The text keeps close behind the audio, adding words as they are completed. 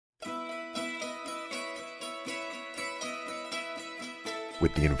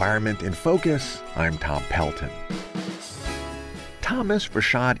With the environment in focus, I'm Tom Pelton. Thomas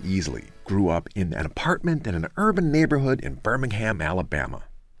Rashad Easley grew up in an apartment in an urban neighborhood in Birmingham, Alabama.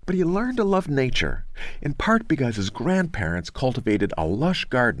 But he learned to love nature, in part because his grandparents cultivated a lush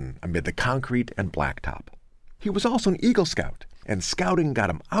garden amid the concrete and blacktop. He was also an Eagle Scout, and scouting got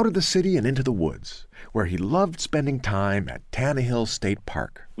him out of the city and into the woods, where he loved spending time at Tannehill State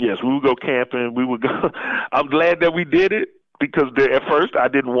Park. Yes, we would go camping. We would go. I'm glad that we did it because at first I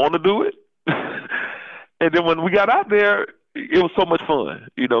didn't want to do it. And then when we got out there, it was so much fun,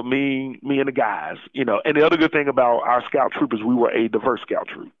 me and the guys, And the other good thing about our scout troop is we were a diverse scout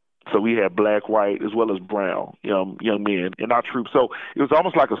troop. So we had black, white, as well as brown young men in our troop. So it was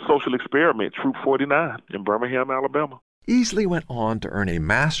almost like a social experiment, Troop 49 in Birmingham, Alabama. Easley went on to earn a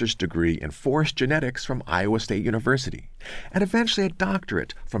master's degree in forest genetics from Iowa State University and eventually a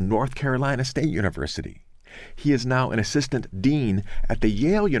doctorate from North Carolina State University. He is now an assistant dean at the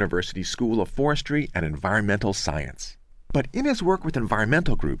Yale University School of Forestry and Environmental Science. But in his work with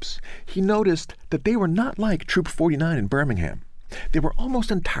environmental groups, he noticed that they were not like Troop 49 in Birmingham. They were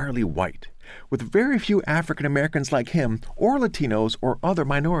almost entirely white, with very few African Americans like him or Latinos or other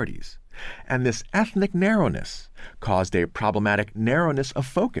minorities. And this ethnic narrowness caused a problematic narrowness of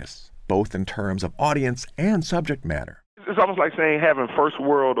focus, both in terms of audience and subject matter. It's almost like saying having first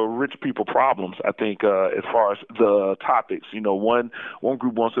world or rich people problems, I think, as far as the topics. One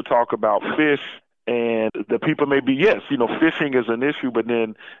group wants to talk about fish. And the people may be, fishing is an issue, but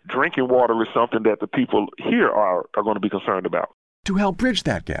then drinking water is something that the people here are going to be concerned about. To help bridge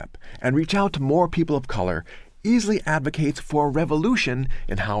that gap and reach out to more people of color, Easley advocates for a revolution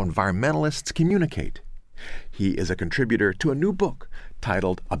in how environmentalists communicate. He is a contributor to a new book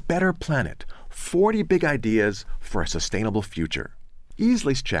titled A Better Planet, 40 Big Ideas for a Sustainable Future.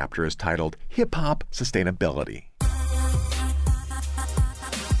 Easley's chapter is titled Hip-Hop Sustainability.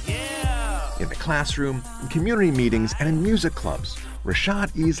 In the classroom, in community meetings, and in music clubs,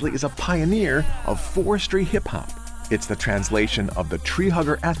 Rashad Easley is a pioneer of forestry hip-hop. It's the translation of the tree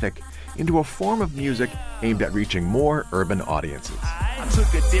hugger ethic into a form of music aimed at reaching more urban audiences. I took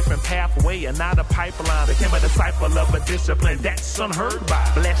a different pathway and not a pipeline. Became a disciple of a discipline that's unheard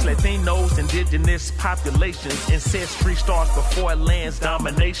by. Black Latinos, indigenous populations. Ancestry starts before land's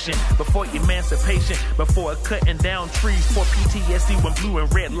domination, before emancipation, before cutting down trees. For PTSD when blue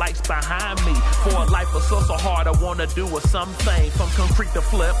and red lights behind me. For a life of so hard, I want to do something. From concrete to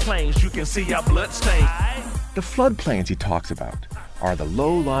floodplains, you can see our blood stain. The floodplains he talks about are the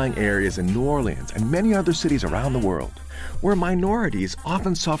low-lying areas in New Orleans and many other cities around the world, where minorities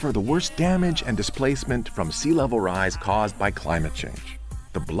often suffer the worst damage and displacement from sea level rise caused by climate change.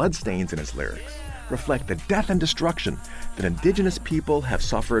 The bloodstains in his lyrics reflect the death and destruction that indigenous people have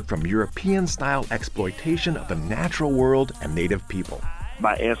suffered from European-style exploitation of the natural world and native people.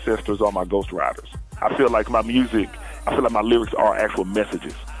 My ancestors are my ghost riders. I feel like my lyrics are actual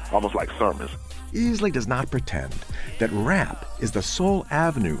messages, almost like sermons. Easley does not pretend that rap is the sole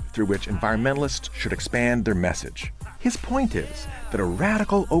avenue through which environmentalists should expand their message. His point is that a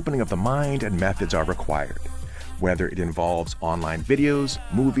radical opening of the mind and methods are required, whether it involves online videos,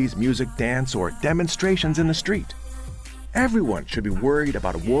 movies, music, dance, or demonstrations in the street. Everyone should be worried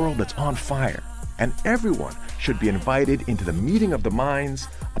about a world that's on fire, and everyone should be invited into the meeting of the minds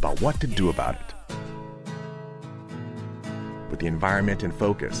about what to do about it. With the environment in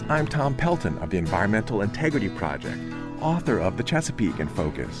focus, I'm Tom Pelton of the Environmental Integrity Project, author of The Chesapeake in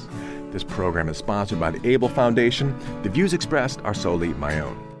Focus. This program is sponsored by the Able Foundation. The views expressed are solely my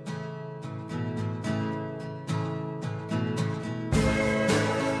own.